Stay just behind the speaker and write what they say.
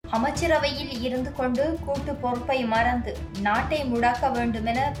அமைச்சரவையில் இருந்து கொண்டு கூட்டு பொறுப்பை மறந்து நாட்டை முடக்க வேண்டும்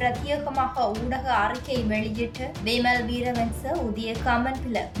என பிரத்யேகமாக ஊடக அறிக்கை வெளியிட்ட விமல் உதய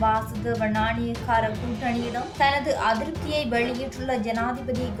கமன்பில வாசுதேவ நாணயக்கார கூட்டணியிடம் தனது அதிருப்தியை வெளியிட்டுள்ள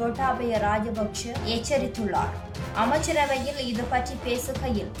ஜனாதிபதி கோட்டாபய ராஜபக்ஷ எச்சரித்துள்ளார். அமைச்சரவையில் இது பற்றி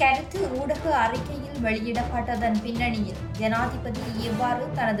பேசுகையில் கருத்து ஊடக அறிக்கையில் வெளியிடப்பட்டதன் பின்னணியில் ஜனாதிபதி இவ்வாறு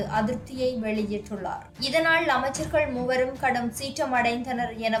தனது அதிருப்தியை வெளியிட்டுள்ளார். இதனால் அமைச்சர்கள் மூவரும் கடும்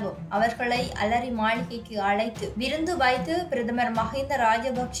சீற்றமடைந்தனர் எனவும் அவர்களை அலரி மாளிகைக்கு அழைத்து விருந்து வைத்து பிரதமர் மஹிந்த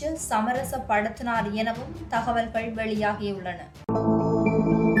ராஜபக்ஷ சமரசப்படுத்தினார் எனவும் தகவல்கள் வெளியாகியுள்ளன.